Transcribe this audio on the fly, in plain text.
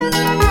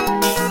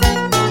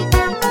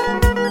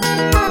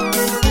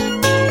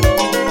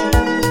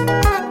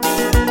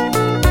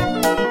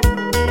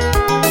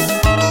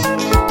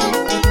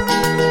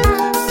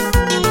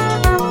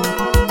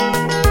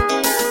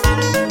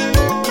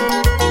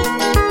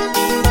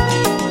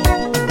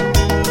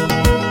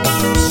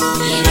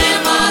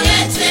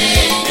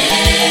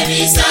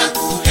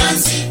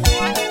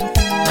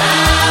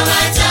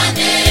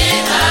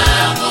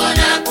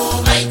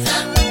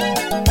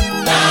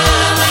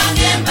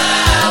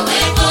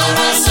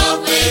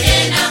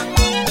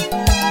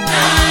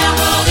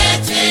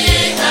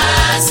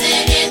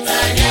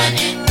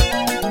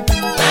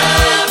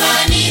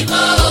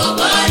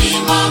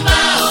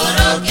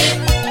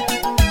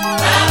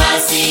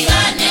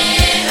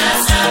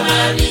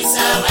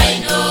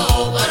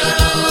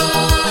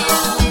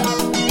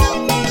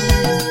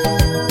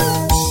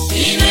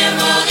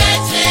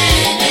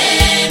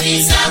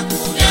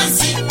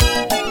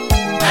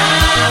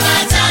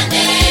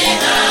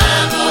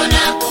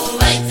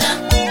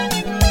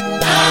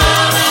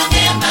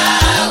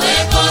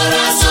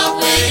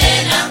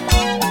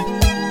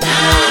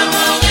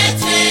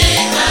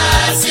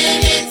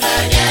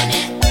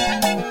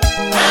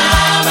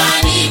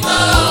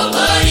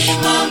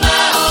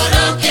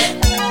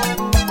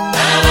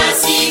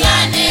See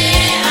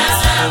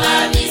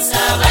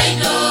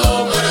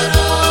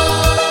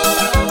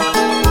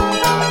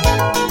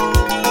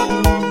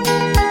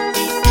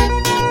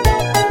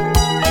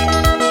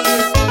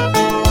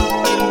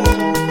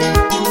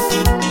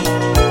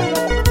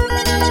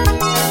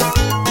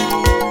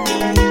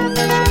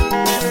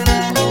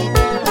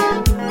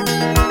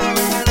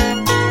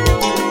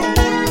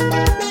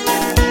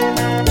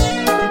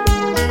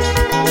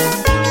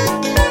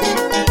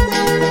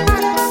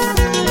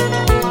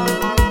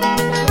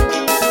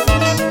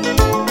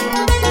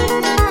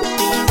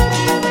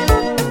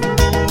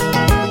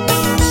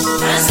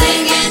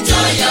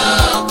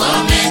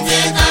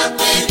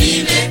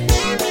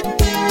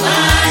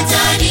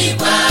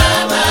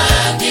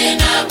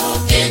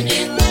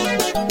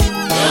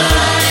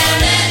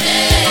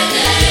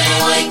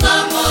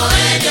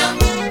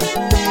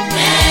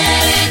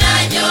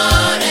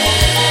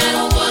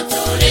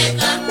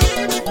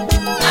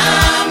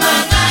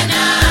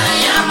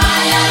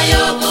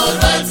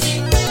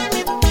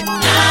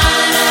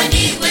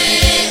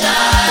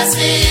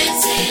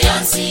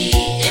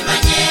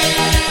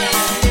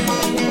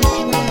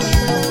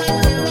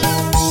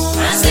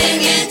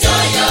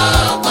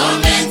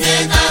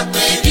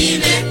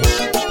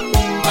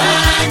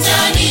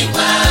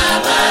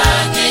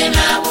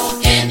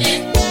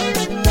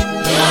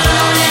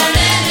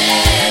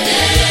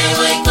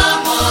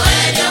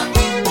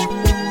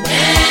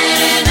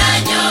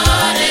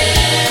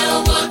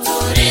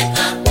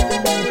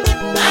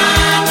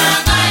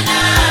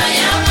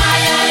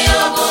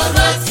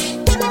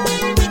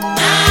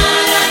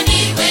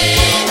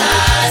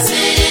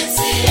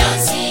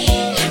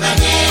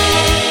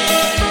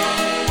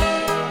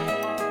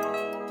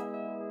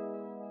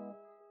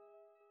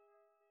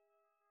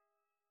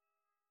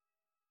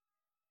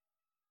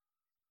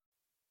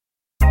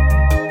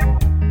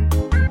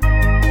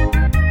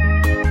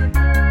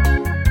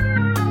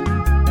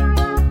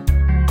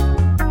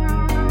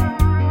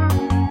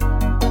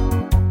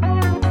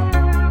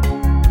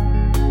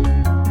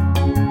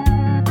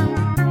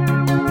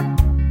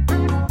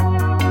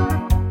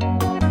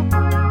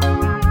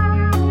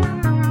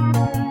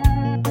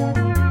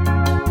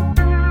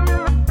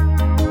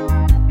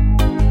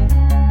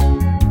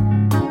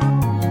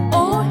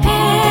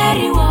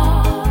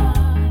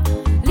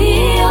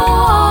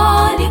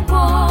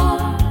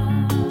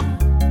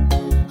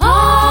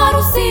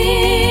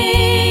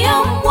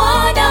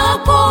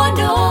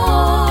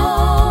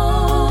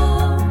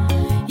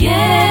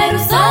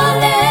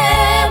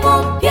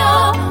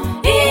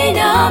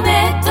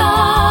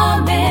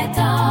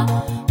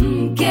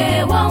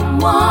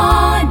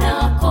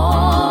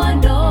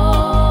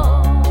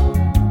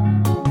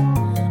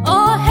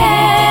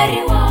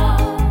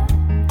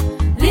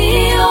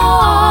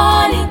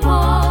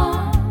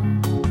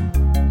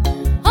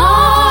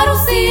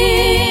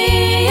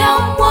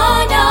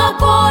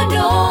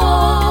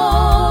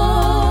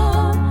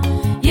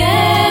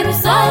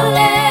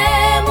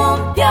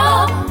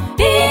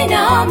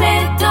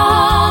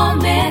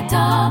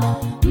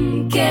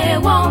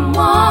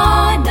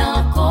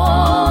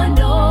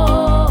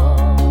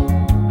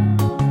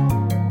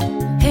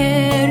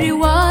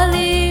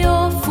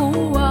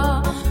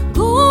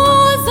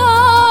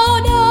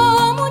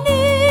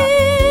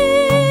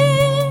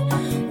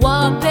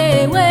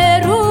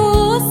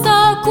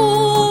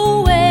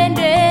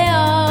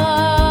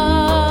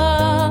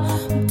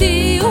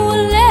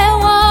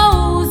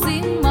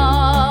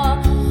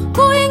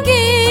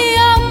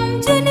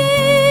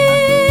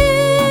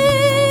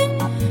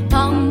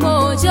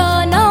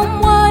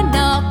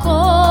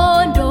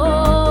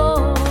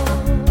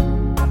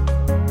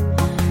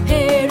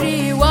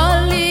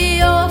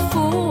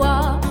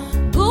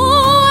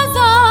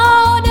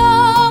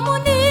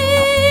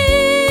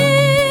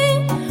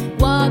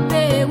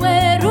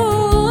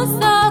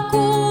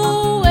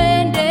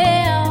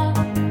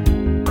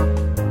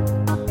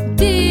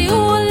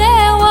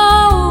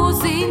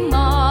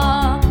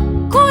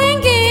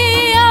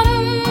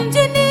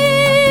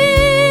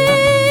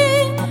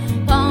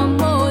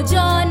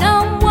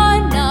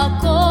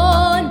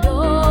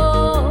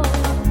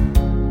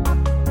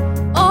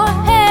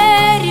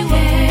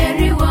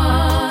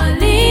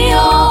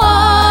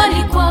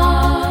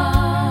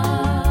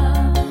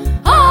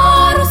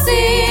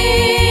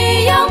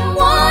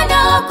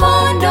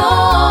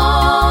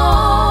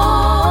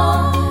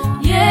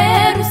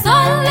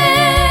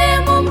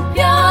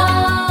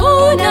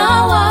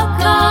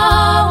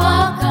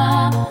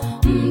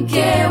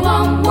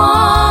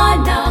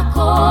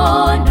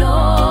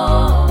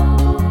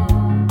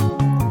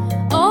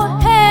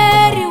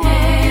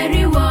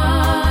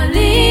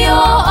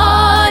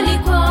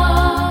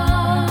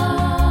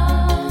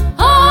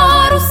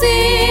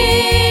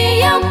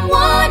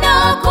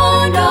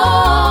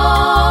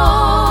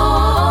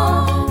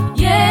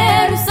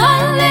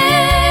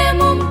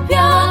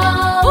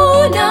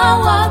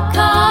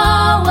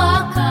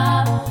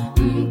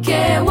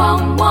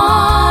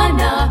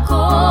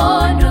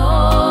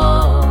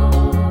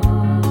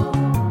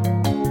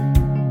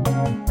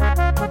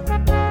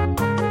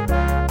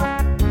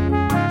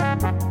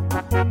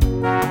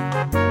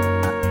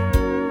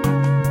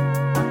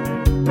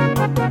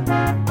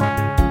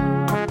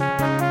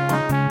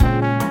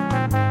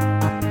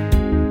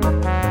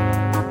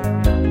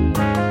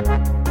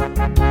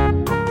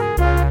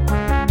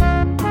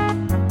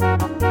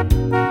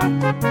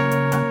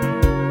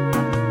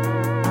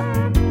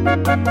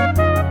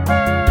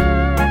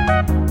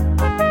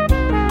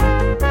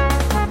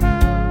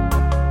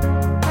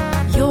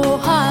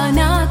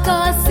Yohana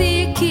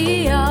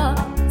kasikia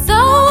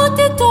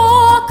sauti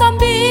toka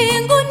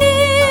mbinguni,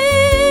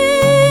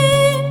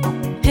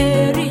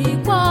 heri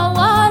kwa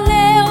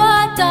wale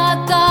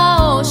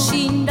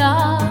watakaoshinda,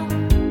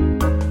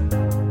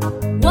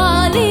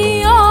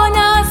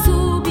 waliona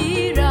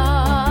subira,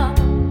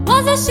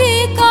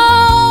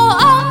 wazishikao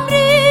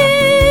amri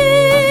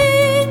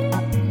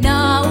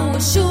na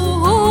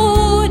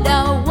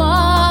ushuhuda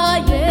wa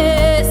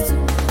Yesu.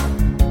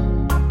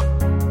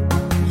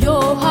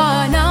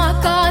 Yohana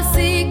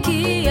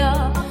kasikia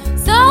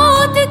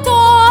sauti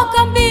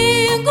toka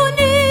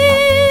mbinguni,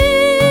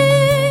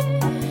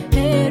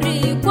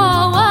 heri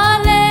kwa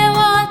wale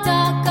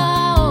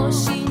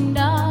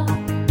watakaoshinda,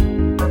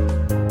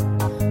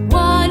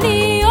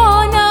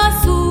 waliona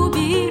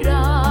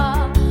subira,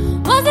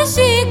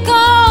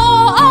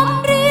 wazishikao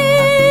amri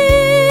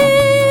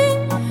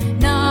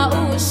na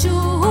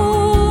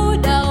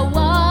ushuhuda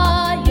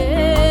wa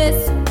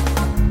Yesu.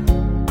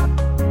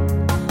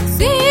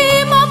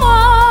 Simama,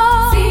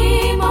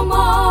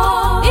 simama,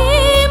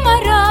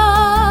 imara,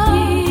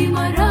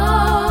 imara.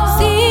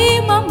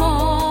 Simama,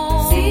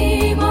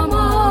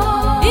 simama,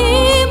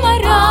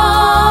 imara.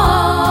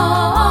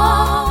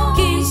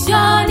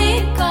 Kisha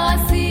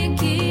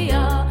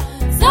nikasikia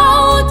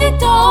sauti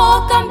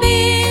toka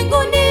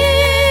mbinguni,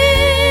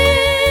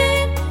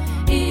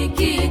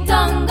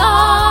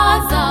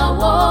 ikitangaza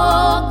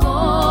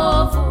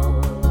wokovu.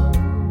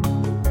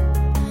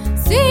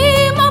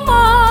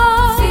 Simama,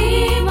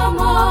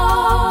 simama,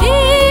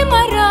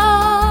 imara,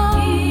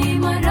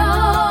 imara.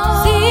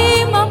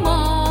 Simama,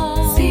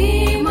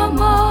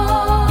 simama,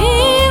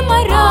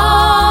 imara.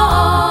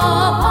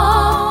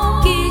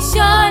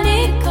 Kisha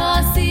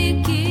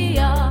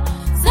nikasikia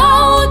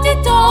sauti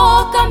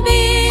toka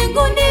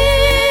mbinguni,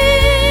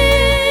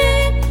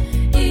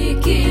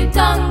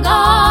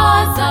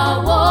 ikitangaza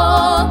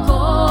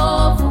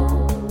wokovu.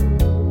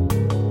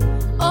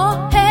 Oh,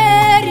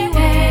 heri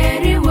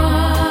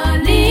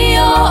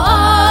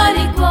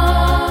walioalikwa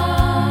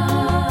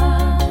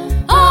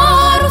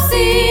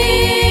harusi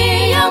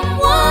ya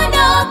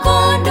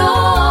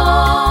Mwana-Kondoo.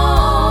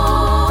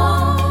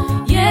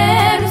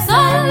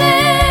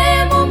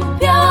 Yerusalemu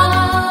mpya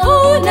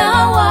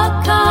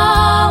unawaka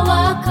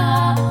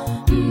waka,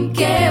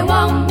 mke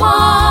wa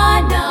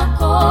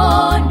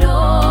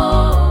Mwana-Kondoo.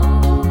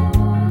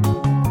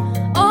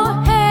 Oh,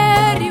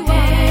 heri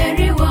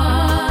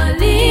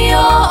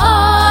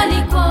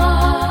walioalikwa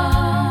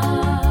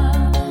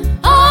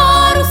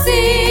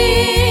harusi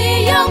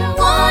ya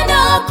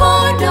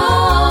Mwana-Kondoo.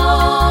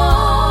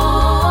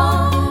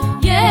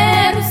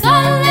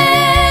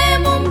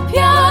 Yerusalemu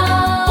mpya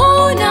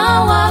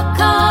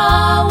unawaka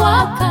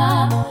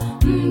waka,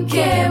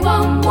 mke wa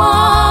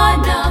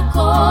Mwana-Kondoo.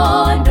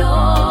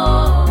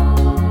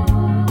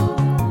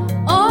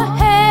 Oh,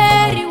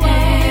 heri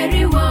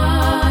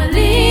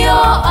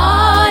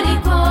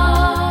walioalikwa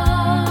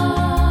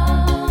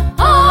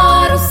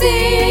harusi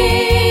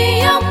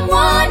ya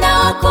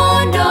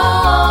Mwana-Kondoo.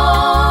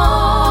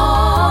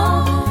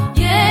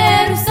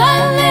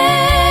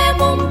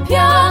 Yerusalemu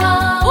mpya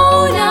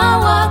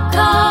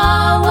unawaka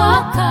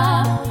waka,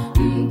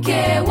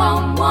 mke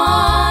wa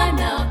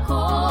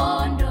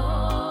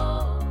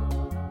Mwana-Kondoo.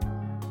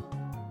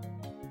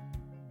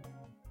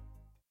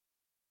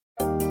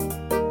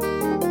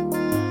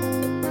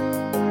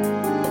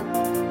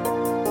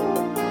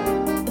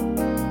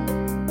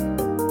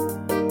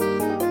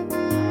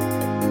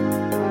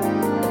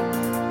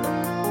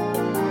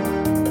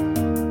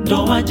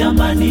 Ndoa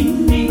jamani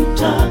ni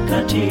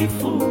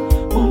takatifu,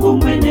 Mungu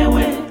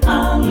mwenyewe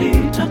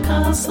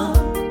alitakasa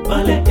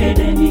pale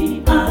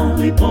Edeni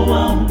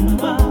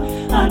alipowaumba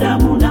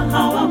Adamu na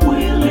Hawa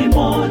mwili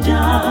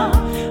moja.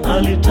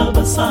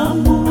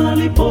 Alitabasamu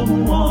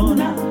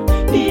alipomuona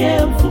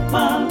ndiye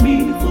mfupa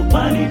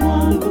mifupani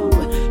mwangu,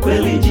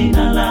 kweli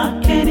jina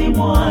lake ni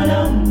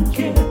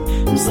mwanamke,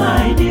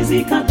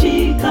 msaidizi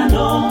katika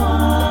ndoa.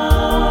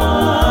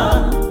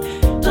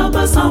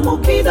 Tabasamu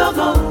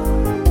kidogo,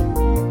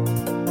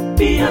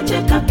 pia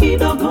cheka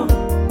kidogo,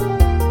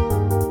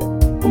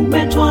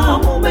 umetwaa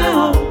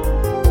mumeo,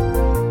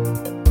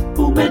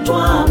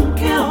 umetwaa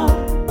mkeo,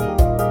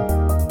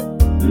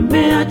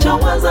 mmeacha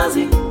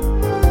wazazi,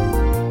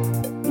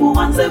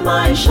 muanze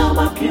maisha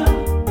mapya,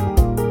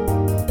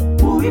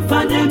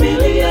 muifanye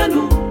mili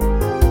yenu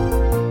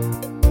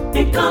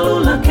hekalu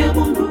lake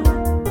Mungu,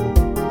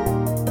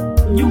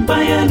 nyumba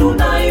yenu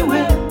na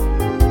iwe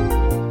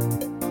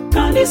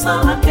kanisa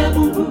lake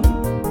Mungu.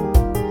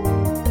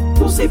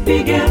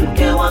 Usipige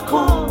mke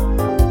wako,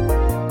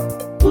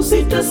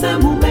 usitese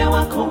mume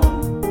wako,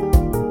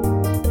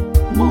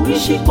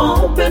 muishi kwa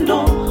upendo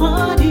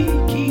hadi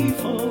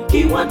kifo.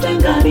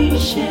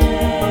 kiwatenganishe.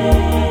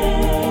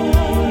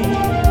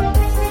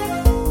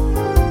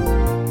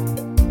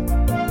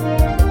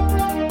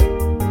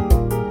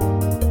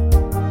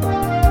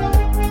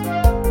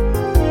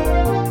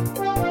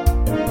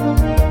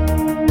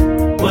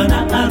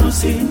 Bwana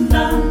harusi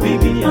na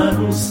bibi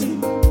harusi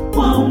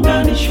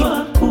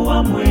waunganishwa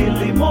kuwa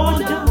mwili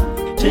moja.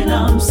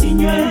 Tena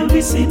msinywe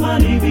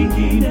visimani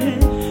vingine,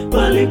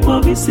 bali kwa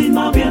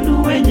visima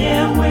vyenu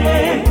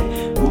wenyewe.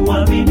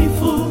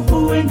 Uaminifu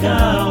uwe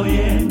ngao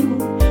yenu,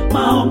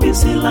 maombi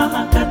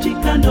silaha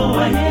katika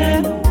ndoa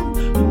yenu.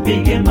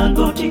 Mpige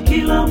magoti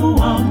kila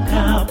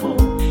muamkapo,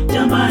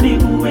 jamani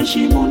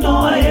muheshimu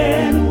ndoa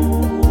yenu.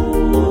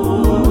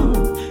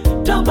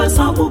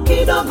 Tabasamu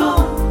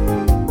kidogo,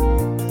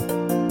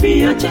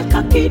 pia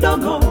cheka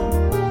kidogo.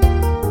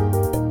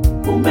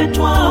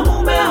 Umetwaa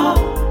mumeo,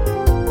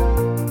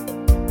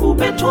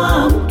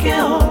 umetwaa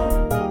mkeo,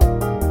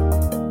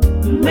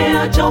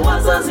 mmeacha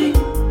wazazi,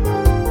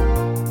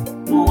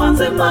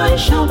 muanze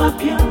maisha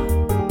mapya.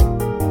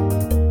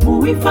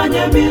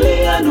 Muifanye mili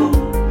yenu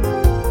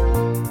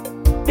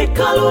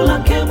hekalu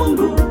lake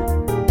Mungu,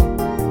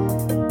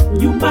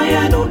 nyumba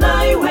yenu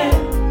na iwe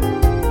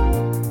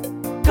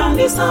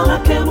kanisa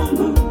lake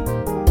Mungu.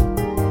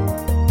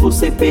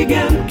 Usipige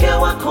mke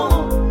wako,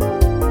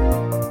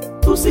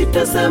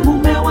 usitese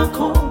mume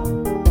wako,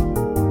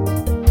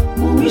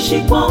 muishi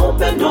kwa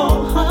upendo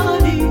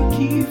hadi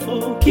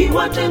kifo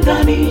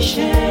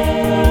kiwatenganishe.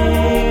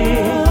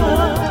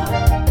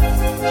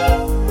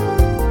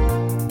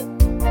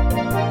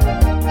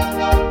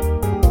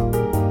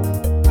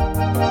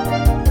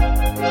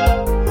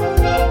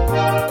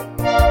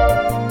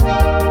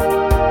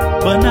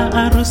 Bwana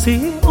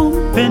harusi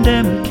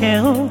umpende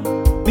mkeo,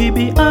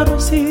 bibi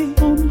harusi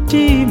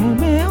umtii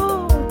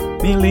mumeo.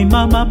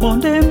 Milima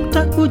mabonde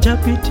mtakuja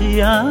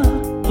pitia,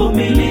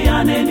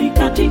 vumilianeni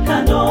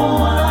katika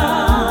ndoa.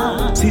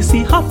 Sisi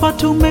hapa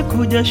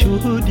tumekuja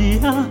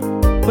shuhudia,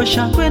 kwa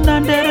shangwe na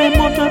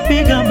nderemo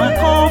twapiga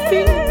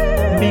makofi.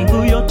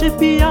 Mbingu yote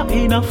pia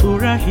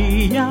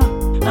inafurahia,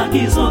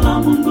 agizo la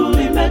Mungu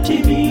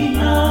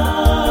limetimia.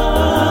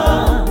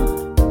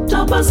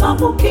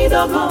 Tabasamu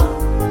kidogo,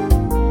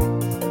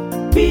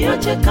 pia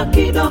cheka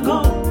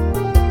kidogo.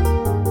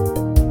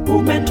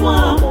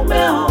 Umetwaa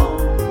mumeo,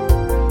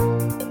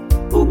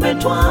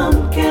 umetwaa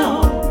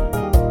mkeo,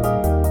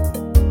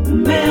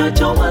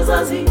 mmeacha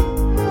wazazi,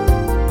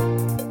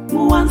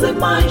 muanze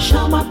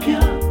maisha mapya.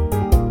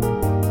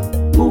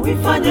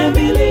 Muifanye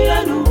mili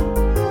yenu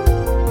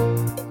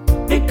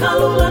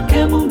hekalu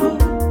lake Mungu,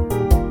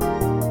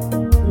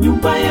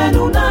 nyumba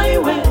yenu na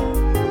iwe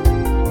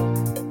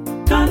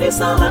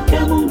kanisa lake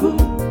Mungu.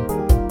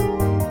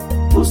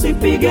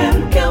 Usipige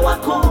mke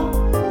wako,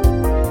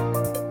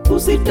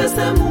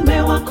 usitese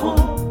mume wako,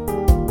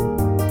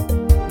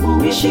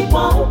 muishi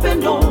kwa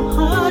upendo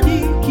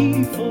hadi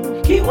kifo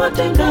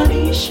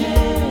kiwatenganishe.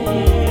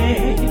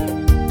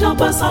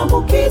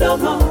 Tabasamu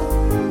kidogo,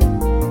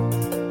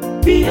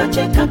 pia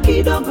cheka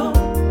kidogo.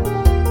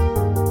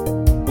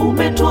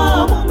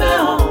 Umetwaa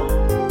mumeo,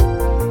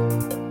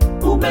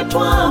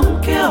 umetwaa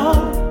mkeo,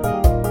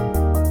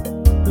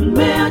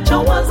 mmeacha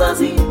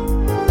wazazi,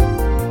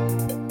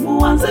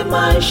 muanze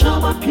maisha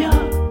mapya.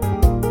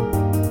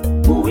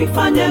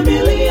 Muifanye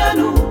mili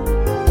yenu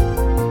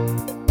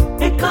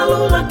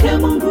hekalu lake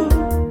Mungu,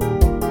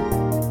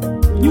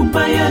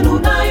 nyumba yenu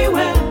na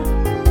iwe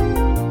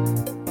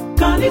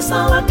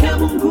kanisa lake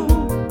Mungu.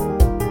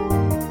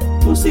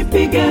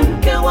 Usipige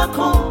mke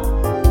wako,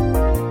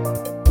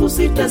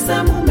 usitese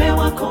mume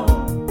wako,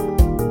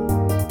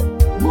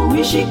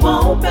 muishi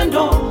kwa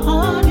upendo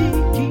hadi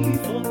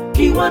kifo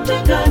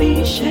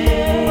kiwatenganishe.